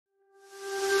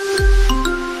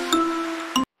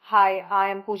Hi, I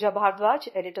am Pooja Bhardwaj,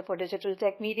 editor for Digital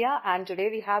Tech Media, and today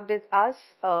we have with us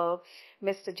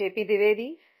Mr. JP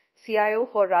Dwivedi, CIO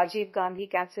for Rajeev Gandhi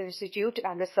Cancer Institute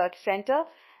and Research Center,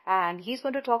 and he's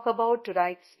going to talk about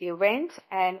tonight's event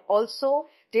and also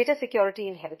data security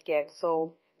in healthcare.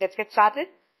 So let's get started.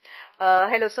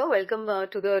 Hello, sir. Welcome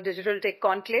to the Digital Tech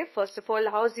Conclave. First of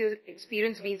all, how's your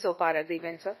experience been so far at the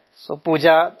event, sir? So,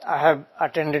 Pooja, I have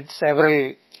attended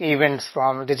several events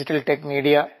from Digital Tech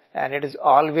Media, and it is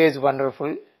always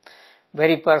wonderful.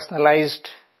 Very personalized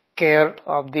care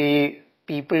of the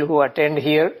people who attend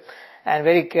here, and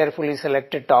very carefully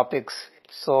selected topics.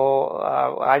 So,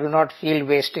 I do not feel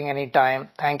wasting any time.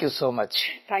 Thank you so much.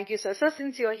 Thank you, sir. Sir,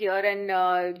 since you're here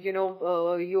and,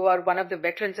 you are one of the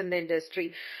veterans in the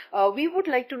industry, we would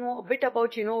like to know a bit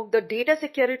about, the data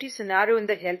security scenario in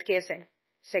the healthcare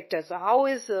sector. So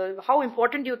how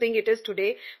important do you think it is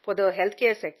today for the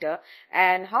healthcare sector,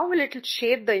 and how will it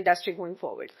shape the industry going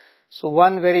forward? So,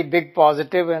 one very big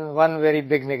positive and one very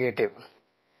big negative.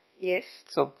 Yes.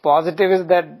 So, positive is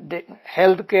that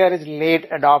healthcare is late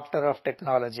adopter of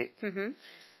technology.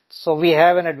 So, we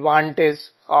have an advantage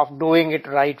of doing it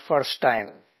right first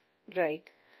time. Right.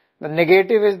 The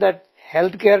negative is that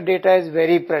healthcare data is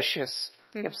very precious.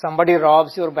 If somebody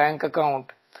robs your bank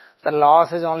account, the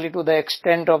loss is only to the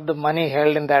extent of the money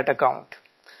held in that account.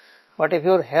 But if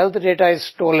your health data is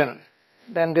stolen,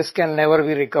 then this can never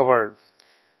be recovered.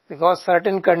 Because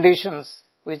certain conditions,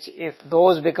 which if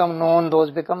those become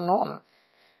known.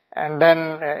 And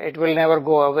then it will never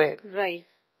go away. Right.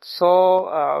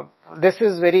 So, this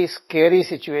is very scary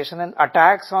situation, and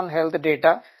attacks on health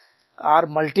data are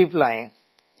multiplying.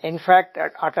 In fact,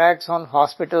 attacks on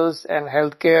hospitals and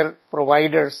healthcare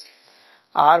providers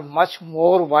are much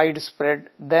more widespread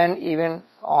than even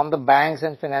on the banks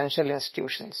and financial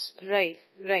institutions. Right,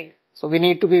 right. So, we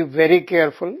need to be very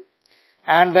careful.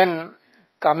 And then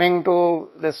coming to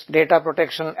this Data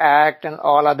Protection Act and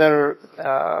all other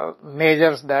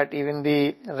measures that even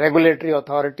the regulatory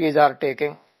authorities are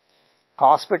taking,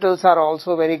 hospitals are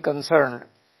also very concerned.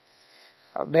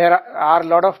 There are a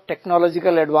lot of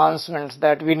technological advancements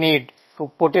that we need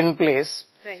to put in place,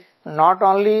 right, not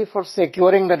only for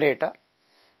securing the data,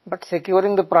 but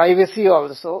securing the privacy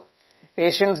also,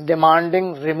 patients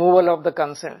demanding removal of the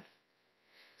consent.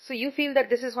 So you feel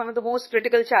that this is one of the most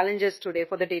critical challenges today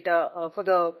for the data, for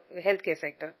the healthcare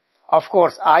sector? Of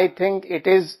course, I think it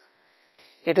is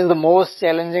the most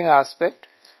challenging aspect.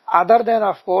 Other than,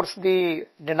 of course, the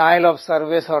denial of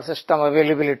service or system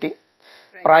availability,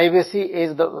 right, privacy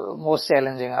is the most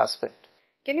challenging aspect.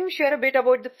 Can you share a bit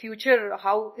about the future?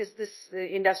 How is this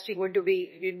industry going to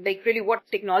be, like really what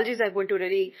technologies are going to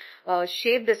really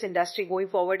shape this industry going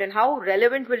forward, and how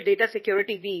relevant will data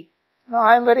security be? No,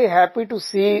 I am very happy to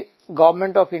see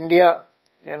Government of India,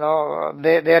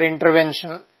 their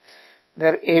intervention,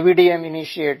 their AVDM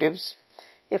initiatives.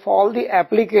 If all the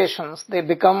applications, they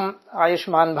become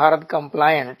Ayushman Bharat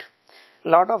compliant, a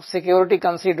lot of security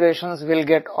considerations will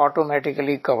get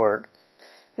automatically covered.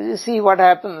 You see what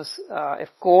happens if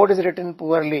code is written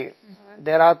poorly,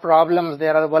 there are problems,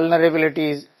 there are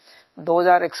vulnerabilities, those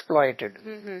are exploited.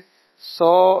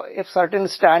 So if certain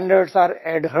standards are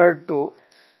adhered to,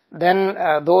 then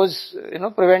those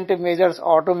preventive measures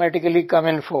automatically come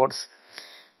in force.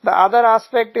 The other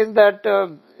aspect is that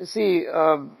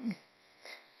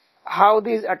how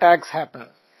these attacks happen.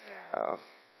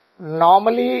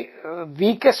 Normally,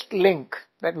 weakest link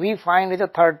that we find is a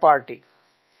third party.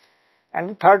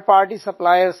 And third party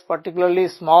suppliers, particularly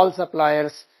small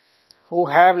suppliers who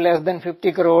have less than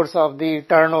 50 crores of the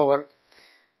turnover,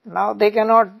 now they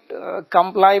cannot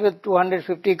comply with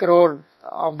 250 crore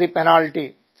of the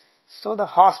penalty. So the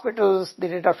hospitals, the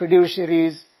data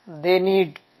fiduciaries,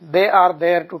 they are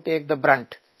there to take the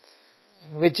brunt,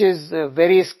 which is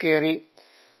very scary.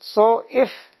 So if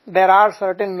there are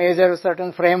certain measures,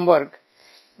 certain framework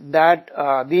that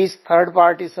these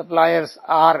third-party suppliers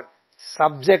are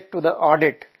subject to the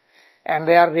audit and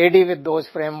they are ready with those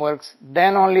frameworks,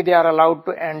 then only they are allowed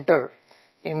to enter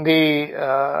in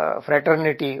the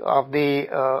fraternity of the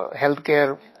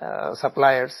healthcare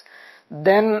suppliers.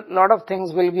 Then a lot of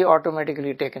things will be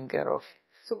automatically taken care of.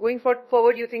 So going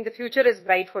forward, you think the future is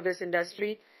bright for this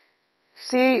industry?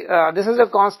 See, this is a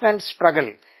constant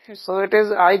struggle. So it is,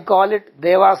 I call it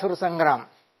Devasur Sangram.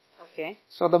 Okay.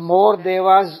 So the more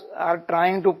Devas are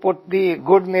trying to put the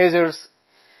good measures,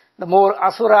 the more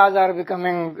Asuras are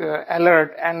becoming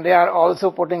alert, and they are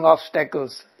also putting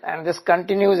obstacles. And this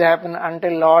continues to happen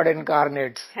until Lord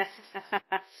incarnates.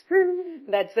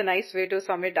 That's a nice way to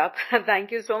sum it up.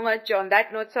 Thank you so much. On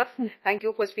that note, sir, thank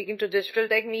you for speaking to Digital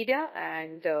Tech Media,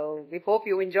 and we hope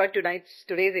you enjoyed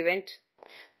today's event.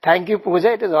 Thank you,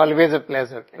 Pooja. It is always a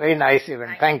pleasure. Very nice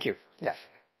event. Thank you. Yeah.